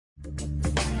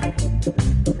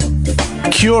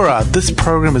Kia ora, this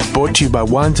program is brought to you by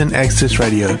Wellington Access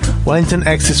Radio. Wellington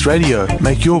Access Radio,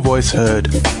 make your voice heard.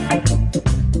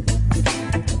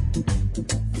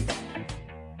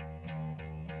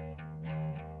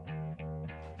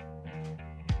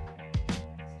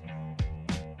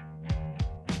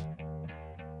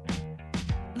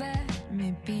 Let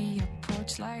me be your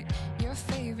porch light, your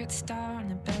favorite star on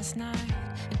the best night.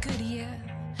 A good year,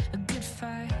 a good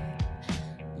fight.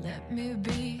 Let me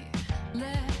be your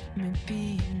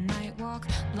night walk.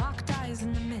 Locked eyes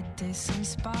in the midday, some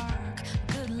spark.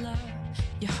 Good love,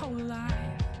 your whole life.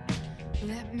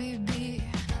 Let me be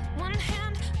one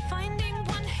hand, finding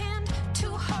one hand.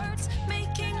 Two hearts,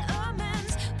 making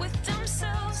amends with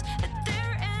themselves at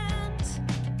their ends.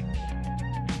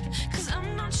 'Cause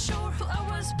I'm not sure who I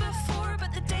was before,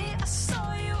 but the day I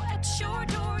saw you at your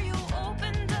door, you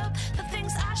opened up the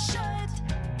things I should.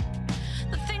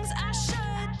 The things I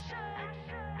should.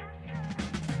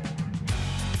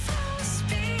 Fast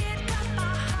beat, got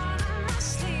my heart on my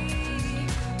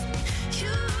sleeve.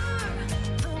 You're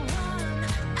the one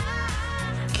I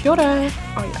Kia ora.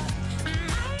 Oh yeah.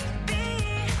 might be,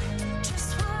 just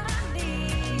what I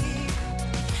need.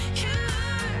 You're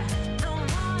the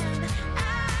one I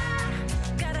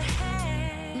gotta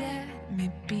have. Let me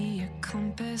be your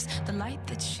compass, the light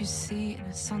that you see in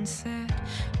a sunset.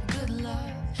 Good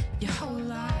love, your whole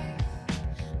life.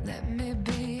 Let me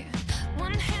be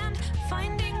one hand,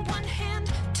 finding one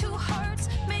hand. Two hearts,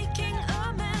 making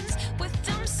amends with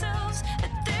themselves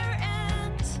at their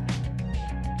ends.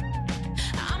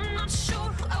 I'm not sure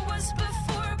who I was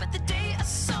before, but the day I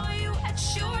saw you at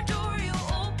your door, you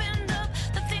opened up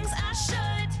the things I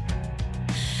should.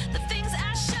 The things I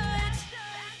should.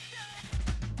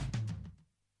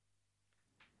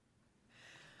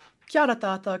 Kia ora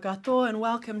tātou katoa and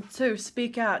welcome to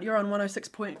Speak Out. You're on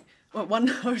 106.1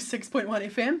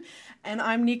 FM and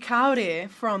I'm Ni Kaore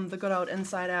from the good old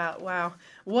Inside Out. Wow,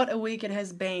 what a week it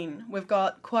has been. We've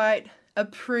got quite a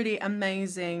pretty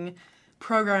amazing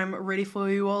program ready for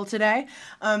you all today.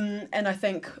 And I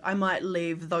think I might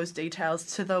leave those details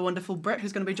to the wonderful Britt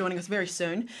who's going to be joining us very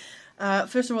soon.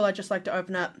 First of all, I'd just like to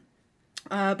open up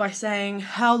by saying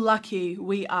how lucky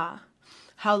we are.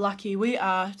 How lucky we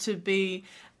are to be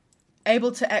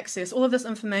able to access all of this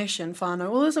information, whānau,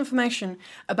 all this information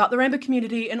about the rainbow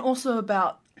community and also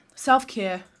about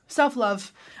self-care,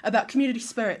 self-love, about community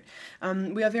spirit.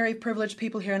 We are very privileged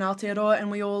people here in Aotearoa and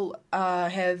we all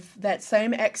have that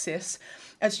same access.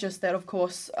 It's just that, of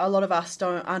course, a lot of us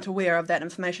aren't aware of that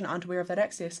information, aren't aware of that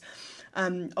access.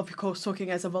 Of course,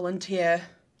 talking as a volunteer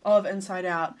of Inside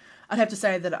Out, I'd have to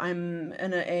say that I'm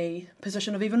in a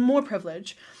position of even more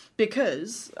privilege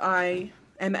because I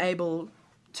am able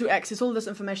to access all of this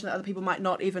information that other people might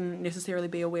not even necessarily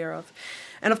be aware of.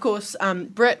 And of course,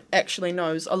 Britt actually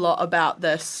knows a lot about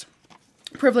this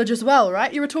privilege as well,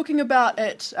 right? You were talking about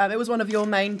it, it was one of your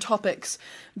main topics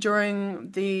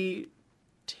during the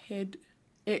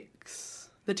TEDx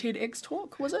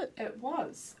talk, was it? It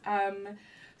was.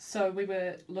 So we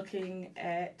were looking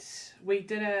at, we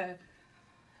did a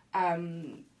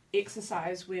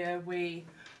exercise where we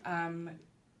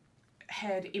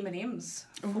had M&Ms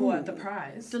for the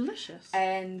prize. Delicious.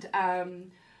 And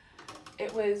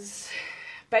it was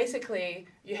basically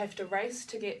you have to race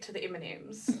to get to the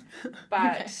M&Ms,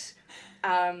 but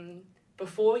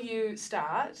before you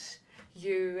start,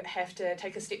 you have to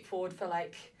take a step forward for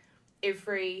like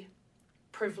every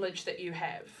privilege that you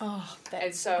have. Oh,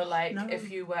 And so like no.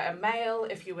 if you were a male,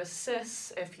 if you were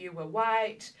cis, if you were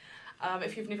white,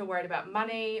 if you've never worried about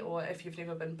money or if you've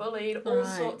never been bullied, all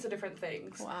Right. sorts of different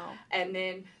things. Wow. And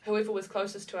then whoever was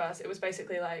closest to us, it was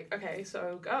basically like, okay,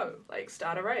 so go, like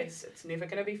start a race. It's never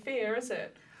going to be fair, is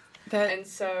it? And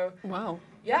so, Wow.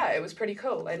 yeah, it was pretty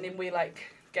cool. And then we like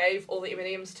gave all the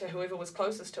M&Ms to whoever was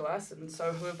closest to us. And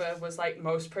so whoever was like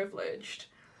most privileged.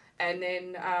 And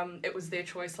then it was their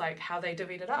choice, like how they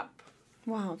divvied it up.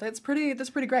 Wow, that's pretty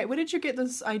great. Where did you get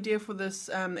this idea for this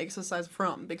exercise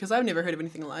from? Because I've never heard of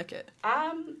anything like it.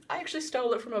 I actually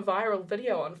stole it from a viral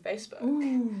video on Facebook.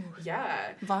 Ooh,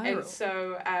 Yeah. viral. And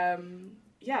so,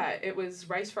 yeah, it was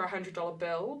race for $100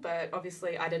 bill, but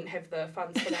obviously I didn't have the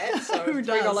funds for that, so Who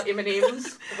does? $3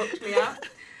 M&Ms hooked me up.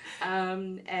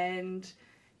 And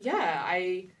yeah,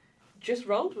 I just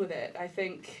rolled with it. I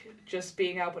think just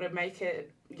being able to make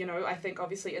it, you know, I think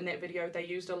obviously in that video they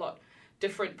used a lot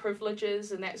different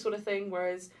privileges and that sort of thing,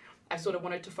 whereas I sort of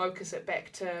wanted to focus it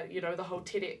back to, you know, the whole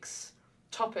TEDx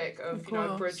topic of you know,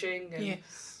 course. bridging and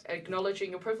Yes.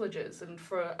 acknowledging your privileges. And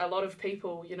for a lot of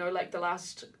people, you know, like the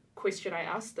last question I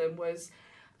asked them was,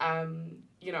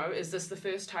 you know, is this the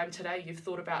first time today you've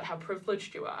thought about how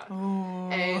privileged you are? Oh.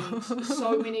 And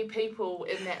so many people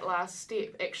in that last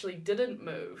step actually didn't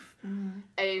move.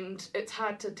 And it's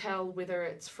hard to tell whether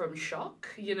it's from shock,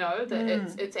 you know, that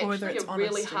it's Or whether actually it's a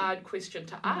really honesty. hard question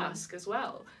to ask as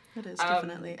well. It is,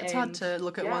 definitely. It's hard and to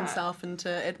look at yeah. oneself and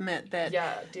to admit that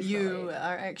Yeah, you definitely.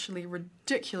 are actually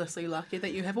ridiculously lucky,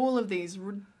 that you have all of these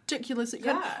ridiculous,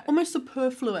 kind of Yeah. almost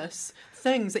superfluous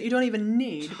things that you don't even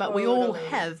need, but we all Totally.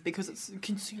 have because it's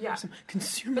consumerism. Yeah.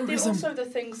 Consumerism. But then also the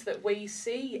things that we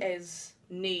see as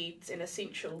needs and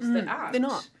essentials that aren't. they're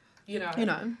not. You know?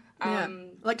 Yeah.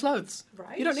 Like clothes.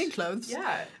 Right? You don't need clothes.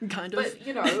 Yeah. Kind of. But,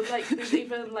 you know, like, there's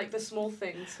even, like, the small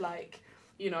things like,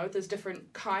 you know, there's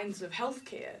different kinds of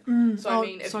healthcare. So, I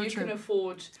mean, if so you true. can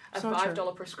afford a So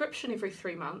 $5 prescription every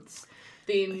 3 months,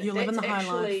 then You're living that's the high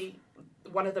actually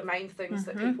one of the main things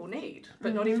that people need.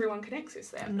 But not everyone can access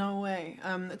that. No way.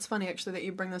 It's funny actually that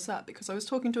you bring this up because I was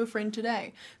talking to a friend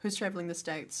today who's travelling the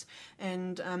States,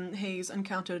 and he's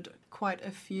encountered quite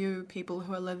a few people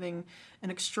who are living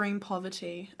in extreme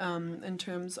poverty in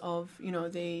terms of, you know,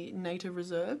 the native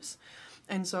reserves.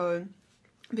 And so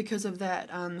because of that,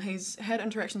 he's had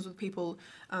interactions with people.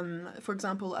 For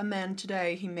example, a man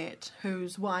today he met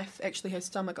whose wife actually has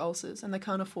stomach ulcers and they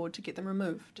can't afford to get them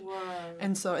removed. Whoa.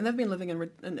 And they've been living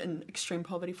in extreme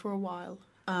poverty for a while.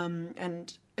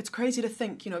 And it's crazy to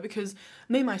think, you know, because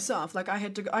me myself, like I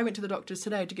went to the doctors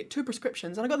today to get 2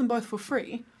 prescriptions and I got them both for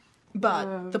free.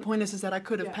 But the point is that I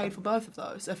could have Yeah. paid for both of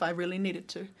those if I really needed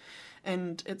to.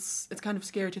 And it's kind of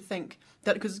scary to think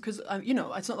that because you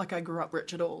know, it's not like I grew up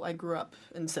rich at all. I grew up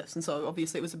in SIFs, and so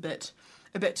obviously it was a bit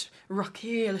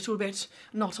rocky, a little bit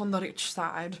not on the rich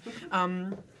side.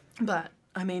 But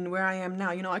I mean, where I am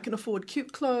now, you know, I can afford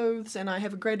cute clothes, and I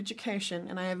have a great education,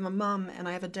 and I have my mum, and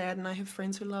I have a dad, and I have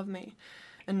friends who love me,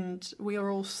 and we are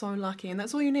all so lucky, and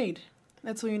that's all you need.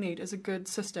 That's all you need is a good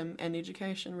system and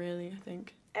education, really, I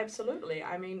think. Absolutely.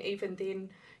 I mean, even then,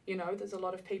 you know, there's a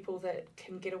lot of people that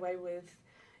can get away with,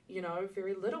 you know,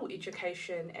 very little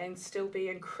education and still be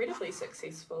incredibly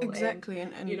successful. Exactly,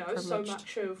 and you know, so privileged.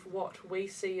 much of what we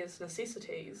see as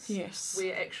necessities, Yes.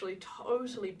 we're actually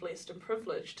totally blessed and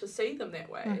privileged to see them that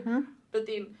way. Mm-hmm. But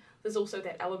then there's also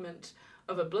that element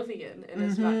of oblivion in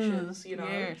as much as, you know,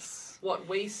 Yes. what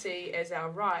we see as our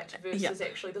right versus Yep.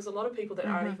 actually there's a lot of people that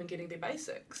aren't even getting their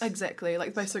basics. Exactly,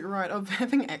 like the basic right of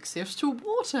having access to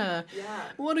water.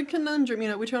 Yeah. What a conundrum, you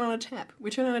know, we turn on a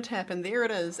tap and there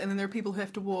it is, and then there are people who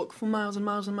have to walk for miles and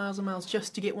miles and miles and miles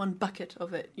just to get one bucket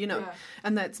of it, you know, Yeah.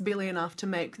 and that's barely enough to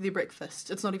make their breakfast.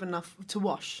 It's not even enough to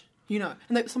wash, you know,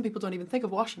 and some people don't even think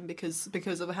of washing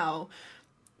because of how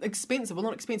expensive, well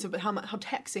not expensive, but how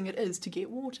taxing it is to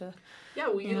get water. Yeah,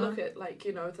 well, you You know? look at, like,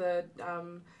 you know,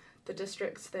 the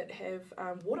districts that have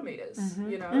water meters, Mm-hmm.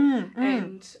 you know,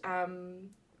 and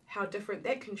how different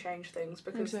that can change things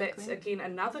because that's, Exactly. again,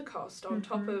 another cost on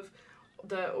top of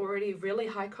the already really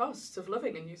high costs of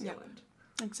living in New Zealand.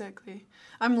 Exactly.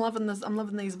 I'm loving this. I'm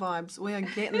loving these vibes. We are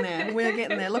getting there. We're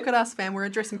getting there. Look at us, fam. We're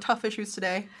addressing tough issues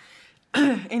today.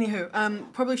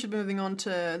 Anywho, probably should be moving on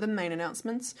to the main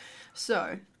announcements.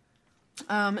 So,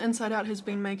 Inside Out has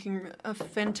been making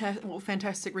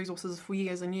fantastic resources for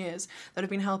years and years that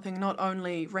have been helping not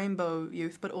only Rainbow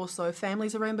youth, but also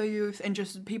families of Rainbow youth and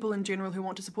just people in general who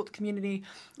want to support the community.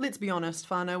 Let's be honest,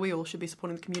 whānau, we all should be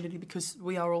supporting the community because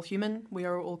we are all human, we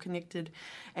are all connected,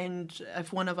 and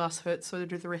if one of us hurts, so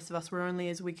do the rest of us. We're only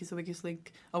as weak as the weakest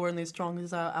link, or we're only as strong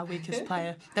as our weakest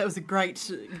player. That was a great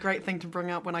thing to bring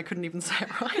up when I couldn't even say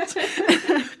it right.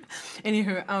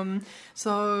 Anywho,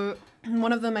 so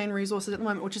one of the main resources at the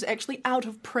moment, which is actually out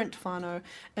of print, whānau,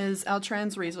 is our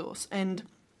trans resource. And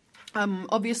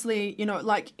obviously, you know,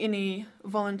 like any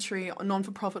voluntary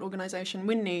non-for-profit organisation,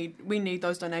 we need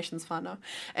those donations, whānau.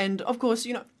 And of course,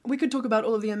 you know, we could talk about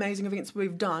all of the amazing events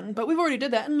we've done, but we've already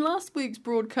did that in last week's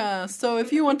broadcast. So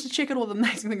if you want to check out all the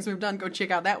amazing things we've done, go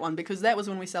check out that one, because that was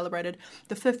when we celebrated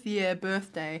the 5th year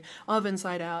birthday of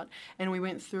Inside Out, and we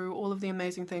went through all of the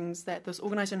amazing things that this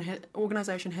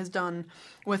organisation has done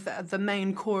with the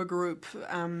main core group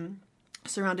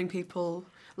surrounding people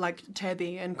like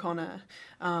Tabby and Connor,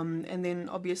 and then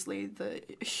obviously the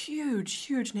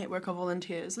huge network of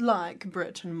volunteers like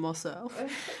Britt and myself.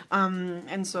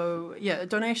 And so, yeah,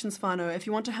 donations, whānau, if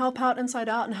you want to help out Inside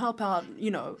Out and help out,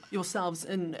 you know, yourselves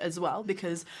in as well,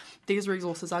 because these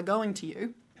resources are going to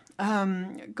you,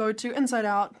 go to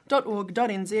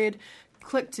insideout.org.nz,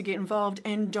 click to get involved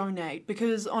and donate,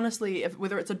 because honestly,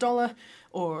 whether it's $1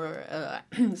 or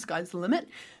the sky's the limit,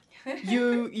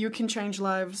 you can change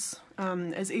lives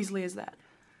as easily as that.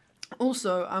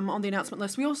 Also, on the announcement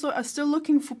list, we also are still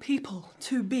looking for people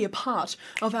to be a part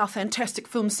of our fantastic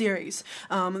film series,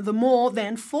 The More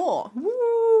Than 4.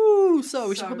 Woo! So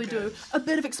we should So probably good. do a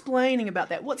bit of explaining about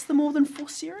that. What's the More Than 4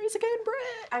 series again,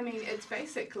 Brett? I mean, it's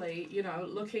basically,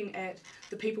 looking at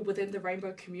the people within the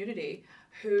rainbow community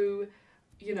who,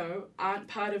 aren't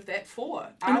part of that 4,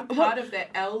 aren't part of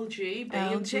that LGBT.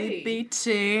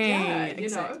 LGBT. Yeah,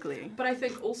 exactly. But I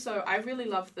think also, I really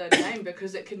love the name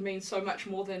because it can mean so much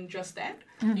more than just that.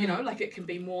 Like it can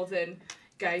be more than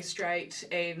gay, straight,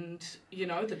 and,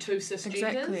 the 2 cisgenders.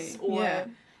 Exactly, Or, yeah.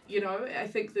 I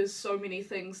think there's so many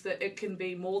things that it can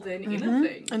be more than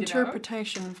anything.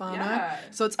 Interpretation, Fano. Yeah.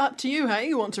 So it's up to you, hey?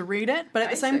 You want to read it, but at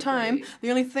the same time, Basically. the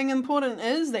only thing important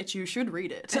is that you should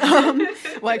read it.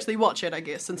 Well, actually watch it, I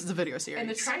guess, since it's a video series. And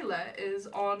the trailer is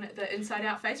on the Inside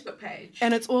Out Facebook page.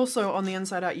 And it's also on the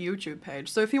Inside Out YouTube page.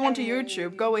 So if you want to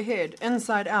YouTube, go ahead,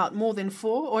 Inside Out More Than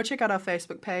 4, or check out our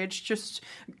Facebook page. Just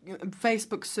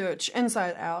Facebook search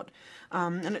Inside Out.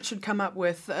 And it should come up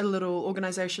with a little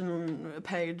organisation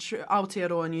page,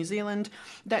 Aotearoa New Zealand.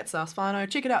 That's us, Whānau.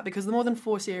 Check it out because the More Than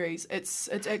 4 series, it's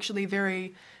actually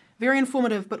very, very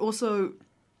informative, but also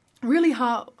really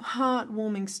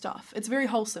heartwarming stuff. It's very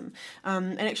wholesome.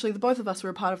 And actually, the both of us were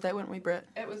a part of that, weren't we, Brett?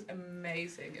 It was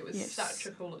amazing. It was Yes. such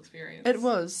a cool experience. It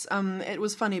was. It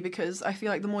was funny because I feel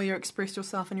like the more you express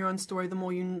yourself in your own story, the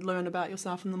more you learn about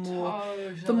yourself, and the more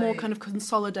Totally. kind of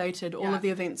consolidated all Yeah. of the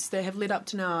events that have led up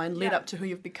to now and led Yeah. up to who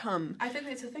you've become. I think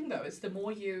that's the thing though, is the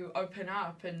more you open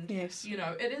up and Yes.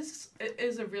 it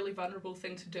is a really vulnerable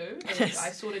thing to do. And Yes.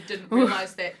 I sort of didn't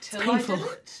realise that till I did Painful.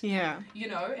 it. Yeah.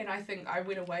 And I think I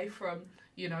went away from,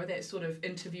 that sort of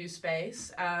interview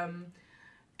space, and,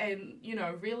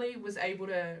 really was able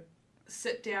to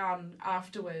sit down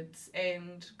afterwards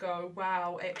and go,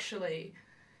 wow, actually,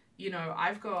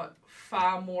 I've got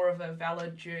far more of a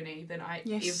valid journey than I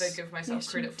Yes. ever give myself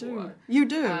Yes, credit you do. for. You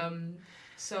do.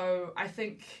 So I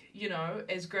think,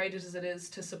 as great as it is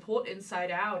to support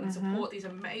Inside Out and Mm-hmm. support these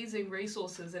amazing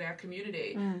resources in our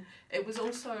community, it was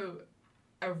also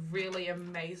a really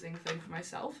amazing thing for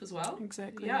myself as well.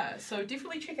 Exactly. Yeah, so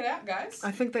definitely check it out, guys. I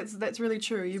think that's really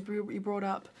true. You brought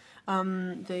up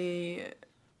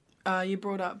you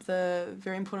brought up the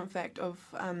very important fact of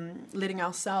letting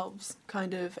ourselves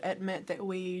kind of admit that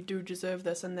we do deserve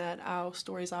this and that our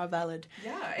stories are valid.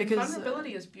 Yeah, and Because,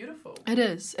 vulnerability is beautiful. It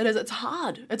is. It's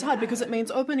hard. It's hard because it means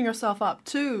opening yourself up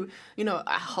to,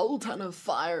 a whole ton of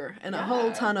fire and a whole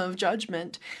Yeah. ton of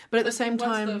judgment. But at the same Once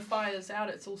time, the fire's out,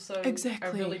 it's also Exactly.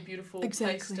 a really beautiful place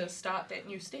Exactly. to start that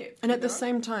new step. and you at the know?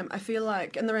 same time, I feel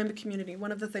like in the rainbow community,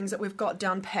 one of the things that we've got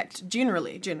down packed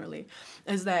generally,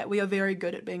 is that we are very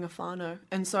good at being a whānau.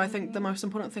 And so I think the most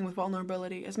important thing with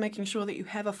vulnerability is making sure that you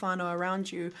have a whānau around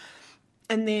you.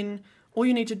 And then all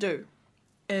you need to do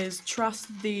is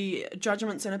trust the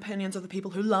judgments and opinions of the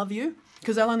people who love you,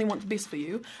 because they'll only want the best for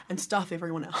you, and stuff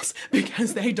everyone else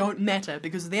because they don't matter,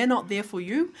 because they're not there for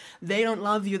you. They don't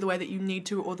love you the way that you need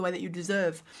to or the way that you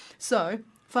deserve. So,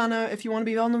 whānau, if you want to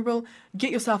be vulnerable,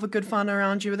 get yourself a good whānau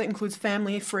around you. That includes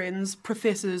family, friends,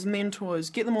 professors, mentors.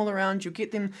 Get them all around you.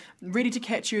 Get them ready to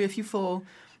catch you if you fall.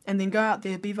 And then go out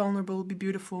there, be vulnerable, be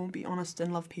beautiful, be honest,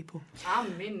 and love people.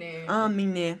 Amen.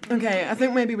 Amen. Okay, I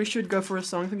think maybe we should go for a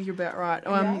song. I think you're about right.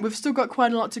 Yeah. We've still got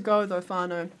quite a lot to go, though,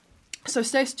 whānau. So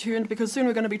stay tuned, because soon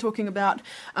we're going to be talking about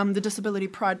the Disability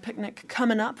Pride Picnic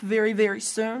coming up very, very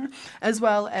soon, as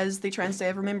well as the Trans Day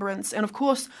of Remembrance. And, of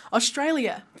course,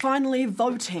 Australia finally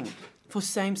voting for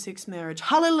same-sex marriage.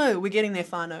 Hallelujah! We're getting there,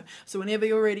 whānau. So whenever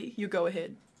you're ready, you go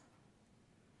ahead.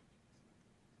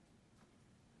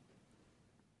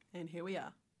 And here we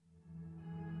are.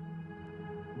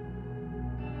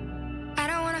 I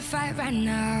don't wanna fight right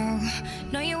now.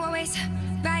 No, you always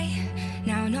right.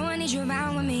 Now no one needs you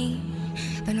around with me,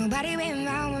 but nobody been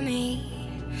around with me.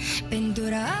 Been through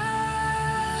the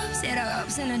ups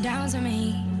and the downs with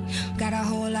me. Got a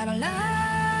whole lot of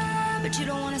love, but you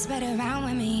don't wanna spread it around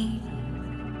with me.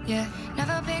 Yeah,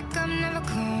 never pick up, never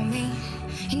call me.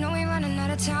 You know we running out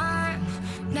of time.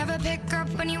 Never pick up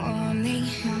when you want me.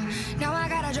 Now I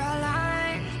gotta draw a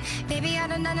line. Baby, I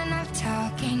done enough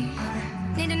talking.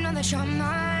 Need to know that you're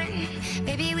mine.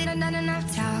 Baby, we done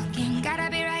enough talking. Gotta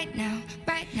be right now,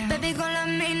 right now. Baby, go love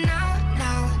me now,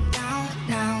 now, now,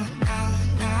 now, now,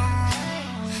 now.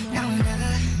 Now or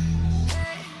never.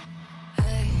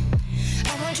 Hey.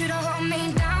 I want you to hold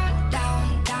me down,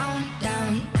 down, down,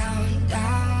 down, down,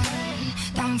 down,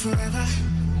 down forever.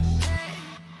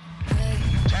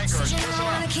 So you know I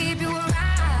wanna keep you around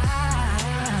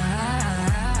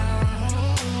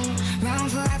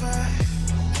forever.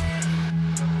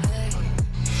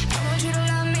 I want you to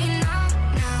love me now,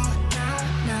 now, now,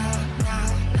 now, now,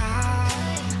 now,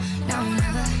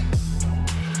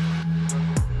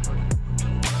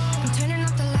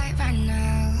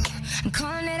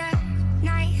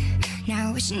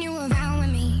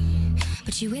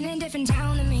 in a different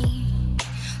town than me.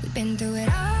 We've been through it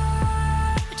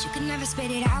all, but you could never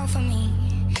spit it out for me.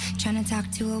 Trying to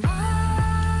talk to a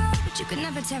wall, but you could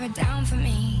never tear it down for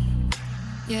me.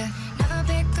 Yeah, never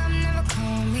pick up, never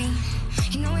call me.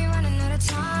 You know we're running out of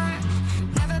time.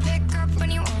 Never pick up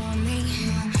when you want me.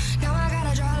 Now I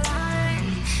gotta draw a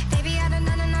line. Baby, I done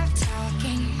enough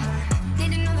talking.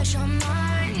 Need to know that you're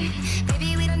mine.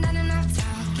 Baby, we done enough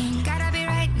talking. Gotta be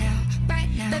right now, right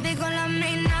now. Baby, go love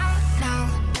me now, now,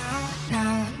 now,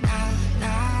 now, now,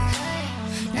 now.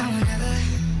 Now or never.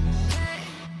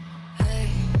 Hey,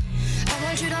 I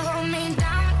want you to hold me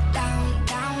down, down,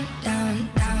 down, down,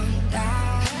 down,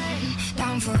 down,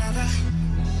 down forever.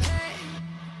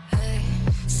 Hey,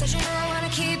 said you know I wanna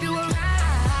keep you around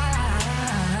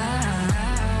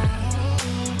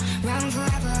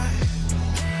forever.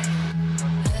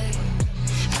 Hey,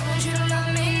 I want you to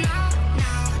love me now,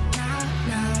 now, now,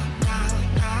 now, now,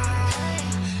 now,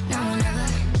 now or never.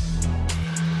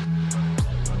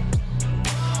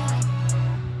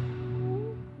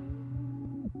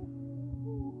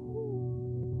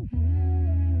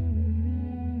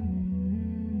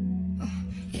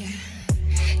 Yeah.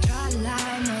 Draw a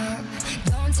line up,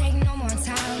 don't take no more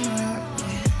time up.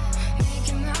 Yeah. Make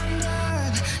him round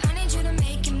up, I need you to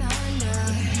make him round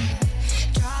up.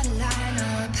 Draw the line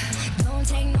up, don't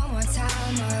take no more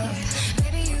time up.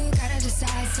 Baby, you gotta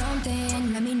decide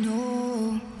something, let me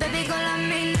know. Baby, go love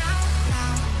me now,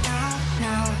 now, now,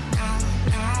 now, now,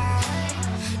 now,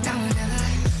 now or never.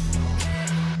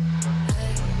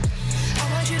 Hey, I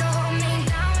want you to hold me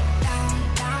down, down,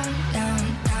 down, down,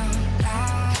 down,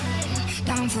 down,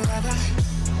 down forever.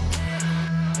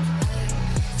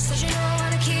 Said you know I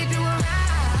wanna keep you around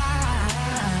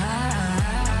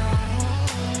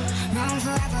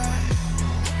forever.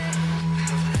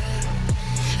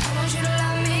 I want you to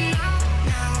love me now,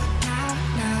 now, now,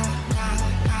 now, now,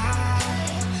 now,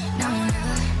 now or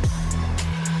never.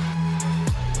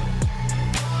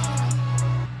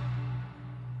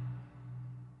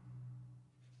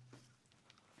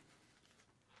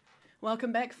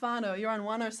 Welcome back, Whānau. You're on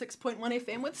 106.1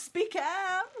 FM with Speak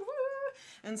Out. Woo!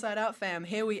 Inside Out fam,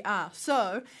 here we are.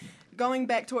 So, going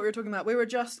back to what we were talking about, we were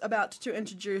just about to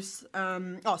introduce,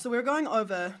 so we were going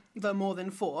over the more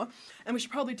than four, and we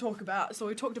should probably talk about, so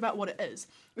we talked about what it is.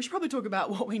 We should probably talk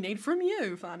about what we need from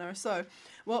you, Whānau. So,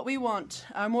 what we want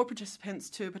are more participants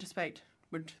to participate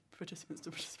in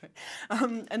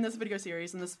this video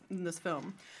series, in this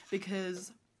film,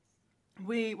 because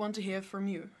we want to hear from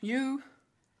you.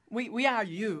 We are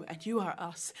you, and you are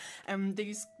us. And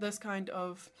this kind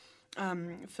of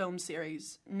film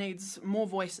series needs more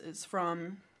voices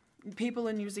from people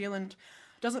in New Zealand.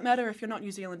 Doesn't matter if you're not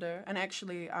New Zealander. And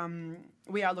actually,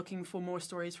 we are looking for more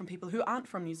stories from people who aren't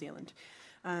from New Zealand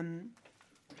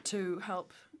to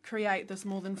help create this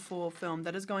More Than Four film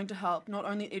that is going to help not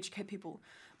only educate people,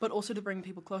 but also to bring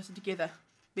people closer together.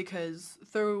 Because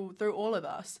through all of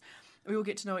us, we will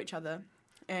get to know each other,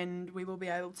 and we will be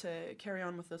able to carry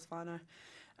on with this whānau.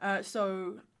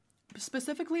 So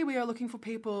specifically, we are looking for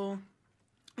people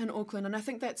in Auckland, and I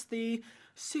think that's the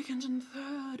 2nd and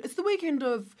 3rd. It's the weekend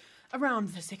of around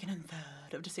the 2nd and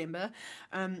 3rd of December.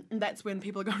 And that's when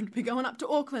people are going to be going up to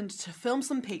Auckland to film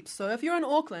some peeps. So if you're in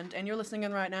Auckland and you're listening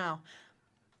in right now,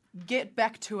 get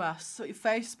back to us. So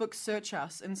Facebook, search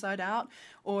us, Inside Out,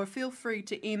 or feel free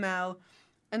to email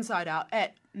Inside Out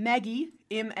at Maggie,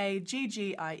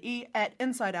 MAGGIE, at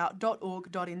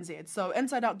insideout.org.nz. So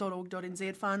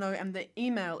insideout.org.nz, whānau, and the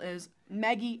email is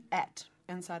Maggie at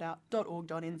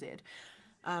insideout.org.nz.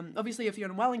 Obviously, if you're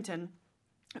in Wellington,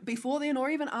 before then or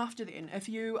even after then, if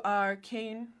you are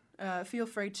keen, feel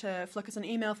free to flick us an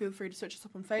email, feel free to search us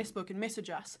up on Facebook and message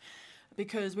us,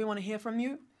 because we want to hear from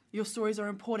you. Your stories are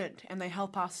important, and they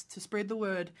help us to spread the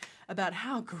word about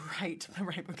how great the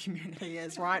rainbow community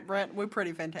is, right, Brett? We're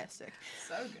pretty fantastic.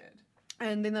 So good.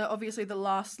 And then obviously the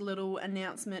last little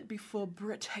announcement before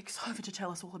Britt takes over to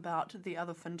tell us all about the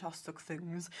other fantastic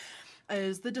things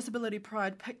is the Disability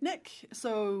Pride Picnic.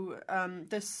 So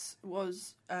this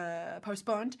was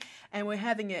postponed, and we're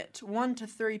having it 1 to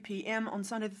 3 p.m. on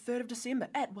Sunday the 3rd of December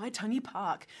at Waitangi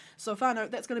Park. So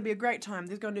whānau, that's going to be a great time.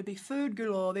 There's going to be food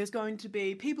galore, there's going to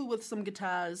be people with some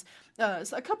guitars, so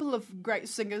a couple of great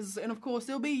singers, and of course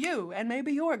there'll be you, and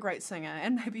maybe you're a great singer,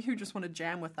 and maybe you just want to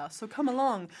jam with us. So come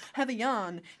along, have a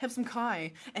yarn, have some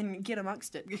kai, and get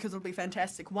amongst it, because it'll be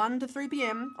fantastic. 1 to 3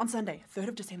 p.m. on Sunday, 3rd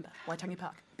of December, Waitangi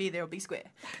Park. Be there or be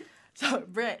square. So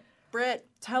Brett,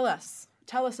 tell us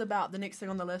about the next thing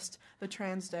on the list, the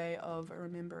Trans Day of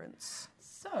Remembrance.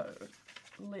 So,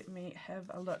 let me have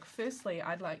a look. Firstly,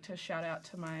 I'd like to shout out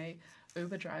to my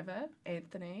Uber driver,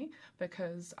 Anthony,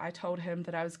 because I told him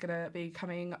that I was going to be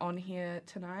coming on here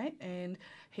tonight, and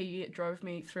he drove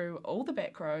me through all the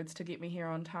back roads to get me here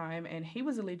on time, and he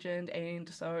was a legend, and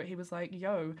so he was like,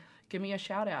 yo, give me a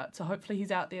shout out. So hopefully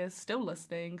he's out there still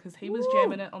listening, because he was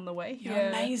jamming it on the way here. You're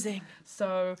amazing.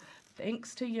 So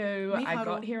thanks to you, Me I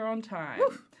huddle. got here on time.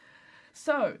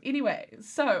 So anyway,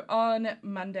 so on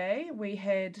Monday we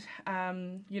had,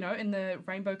 in the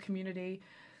rainbow community,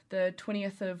 the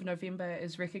 20th of November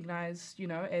is recognised,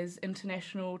 as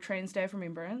International Trans Day of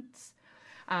Remembrance.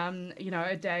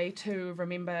 A day to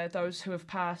remember those who have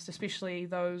passed, especially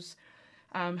those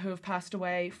who have passed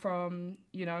away from,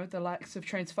 the likes of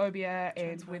transphobia,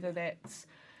 and whether that's,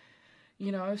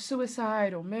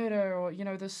 suicide or murder, or,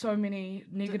 there's so many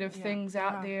negative things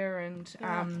out there,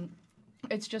 and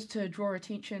it's just to draw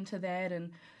attention to that and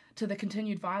to the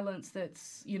continued violence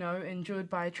that's, endured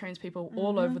by trans people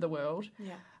all over the world.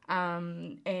 Yeah.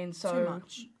 And so Too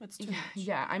much. It's too much.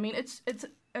 Yeah, I mean, it's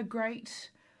a great,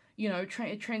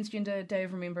 Transgender Day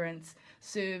of Remembrance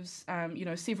serves,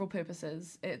 several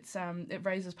purposes. It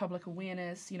raises public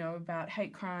awareness, about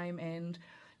hate crime, and,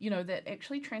 that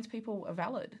actually trans people are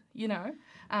valid,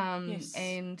 Yes.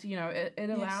 and, it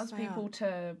allows they people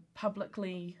to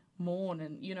publicly mourn,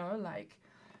 and,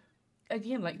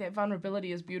 again, that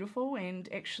vulnerability is beautiful, and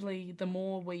actually the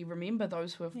more we remember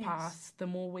those who have passed, the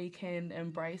more we can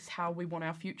embrace how we want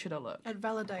our future to look. It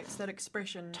validates that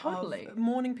expression Totally. of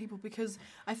mourning people, because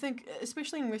I think,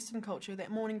 especially in Western culture,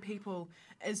 that mourning people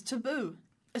is taboo,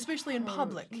 especially in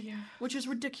public, which is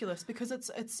ridiculous, because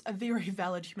it's a very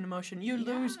valid human emotion. You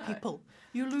lose people.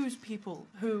 You lose people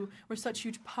who were such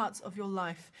huge parts of your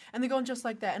life, and they're gone just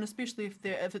like that. And especially if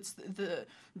it's the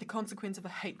consequence of a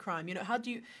hate crime, how do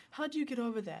you get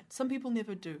over that? Some people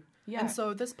never do. Yeah. And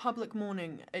so this public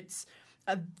mourning, it's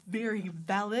a very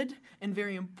valid and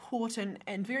very important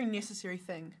and very necessary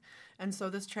thing. And so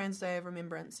this Trans Day of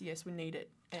Remembrance, yes, we need it.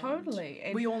 And Totally.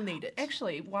 And we all need it.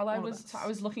 Actually, while I All of was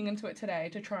us. looking into it today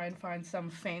to try and find some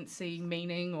fancy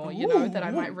meaning, or that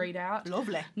I might read out.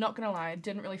 Lovely. Not gonna lie, I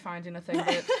didn't really find anything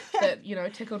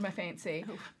that tickled my fancy.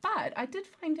 But I did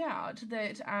find out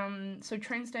that so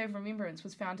Trans Day of Remembrance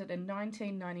was founded in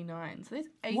 1999. So that's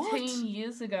 18 What?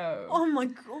 years ago. Oh my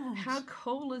god. How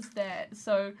cool is that?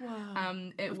 So Wow.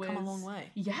 it We've was come a long way.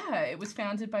 Yeah, it was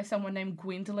founded by someone named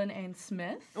Gwendolyn Ann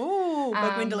Smith. Oh,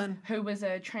 go Gwendolyn. Who was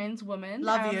a trans woman.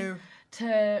 Love you.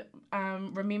 To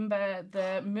remember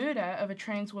the murder of a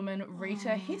trans woman,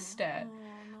 Rita Hester.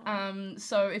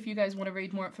 So if you guys want to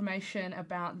read more information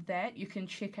about that, you can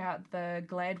check out the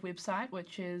GLAAD website,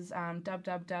 which is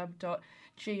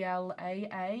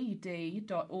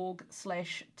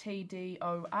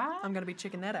www.glaad.org/TDOR. I'm going to be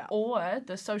checking that out. Or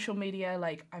the social media,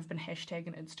 I've been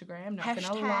hashtagging Instagram, not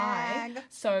gonna lie. Hashtag.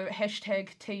 So hashtag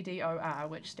TDOR,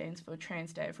 which stands for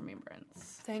Trans Day of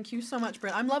Remembrance. Thank you so much,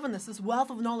 Brett. I'm loving this. This wealth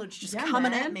of knowledge just Yeah,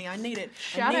 coming man. at me. I need it.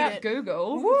 Shout I need out it.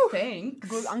 Google. Woo.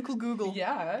 Thanks. Uncle Google.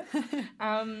 Yeah.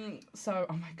 So,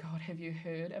 oh my God, have you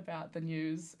heard about the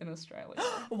news in Australia?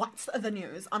 What's the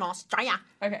news on Australia?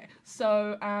 Okay,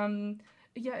 so,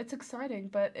 yeah, it's exciting,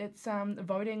 but it's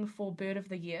voting for Bird of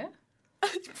the Year.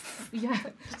 Yeah,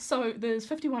 so there's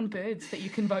 51 birds that you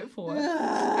can vote for,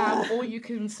 or you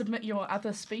can submit your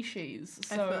other species.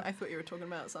 So I thought you were talking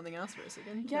about something else for a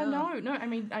second. yeah, no, I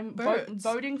mean, Birds.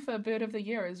 voting for Bird of the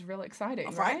Year is real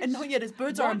exciting, Right? And no, yet,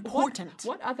 birds are important.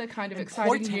 What other kind of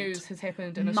Important. exciting news has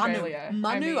happened in Manu. Australia?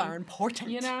 Manu I mean, are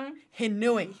important. you know?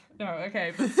 Hinui. No,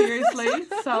 okay, but seriously,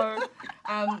 so,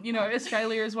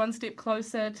 Australia is one step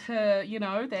closer to,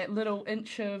 that little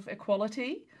inch of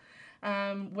equality,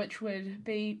 which would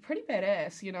be pretty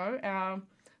badass, our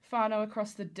whānau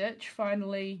across the ditch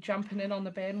finally jumping in on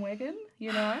the bandwagon,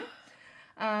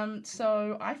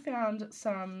 So I found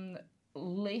some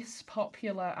less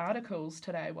popular articles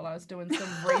today while I was doing some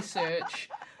research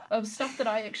of stuff that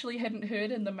I actually hadn't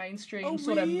heard in the mainstream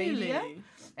sort of media.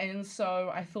 And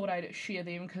so I thought I'd share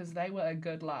them because they were a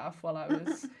good laugh while I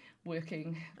was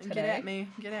working today. Get at me.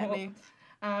 Get at me.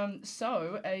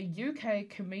 So, a UK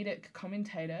comedic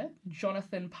commentator,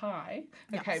 Jonathan Pye.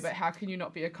 Okay, Yes. but how can you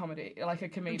not be a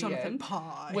comedian Jonathan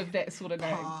Pye. with that sort of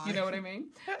name? You know what I mean?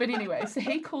 But anyway, so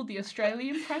he called the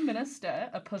Australian Prime Minister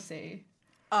a pussy.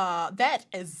 That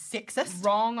is sexist.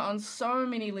 Wrong on so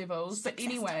many levels. But Sexist.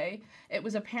 anyway, it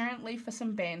was apparently for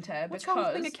some banter. What's because,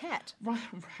 wrong with being a cat?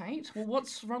 Right. Well,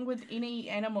 what's wrong with any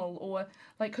animal? Or,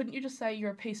 couldn't you just say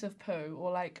you're a piece of poo?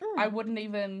 Or, I wouldn't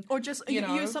even... Or just you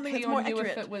know, use something pee that's more on you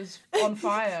accurate. if it was on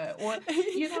fire. Or,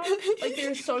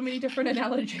 there are so many different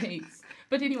analogies.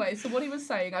 But anyway, so what he was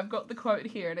saying, I've got the quote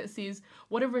here, and it says,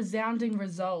 "What a resounding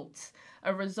result.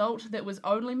 A result that was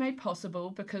only made possible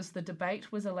because the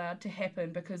debate was allowed to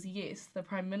happen because, yes, the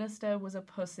Prime Minister was a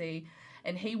pussy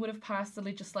and he would have passed the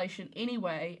legislation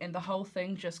anyway, and the whole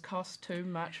thing just cost too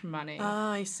much money.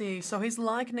 Ah, I see. So he's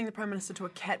likening the Prime Minister to a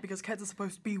cat because cats are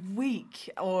supposed to be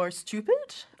weak or stupid?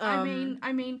 I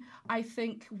mean, I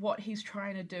think what he's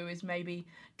trying to do is maybe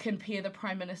compare the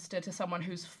Prime Minister to someone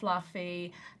who's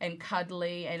fluffy and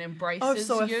cuddly and embraces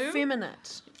so you.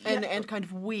 effeminate and kind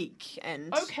of weak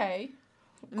and... Okay.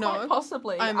 No, quite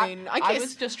possibly. I mean, I I guess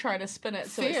was just trying to spin it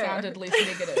so fair. it sounded less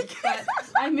negative. But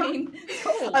I mean,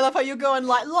 cool. I love how you're going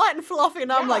like light and fluffy,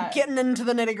 and I'm like Yeah. getting into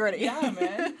the nitty gritty. Yeah,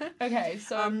 man. Okay,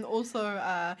 so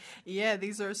Also, yeah,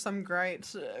 these are some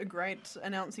great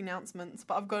announcements.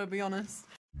 But I've got to be honest.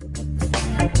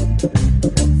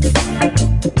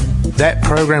 That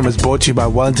program was brought to you by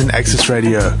Wellington Access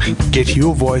Radio. Get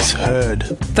your voice heard.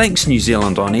 Thanks New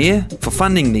Zealand On Air for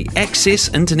funding the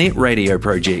Access Internet Radio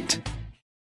project.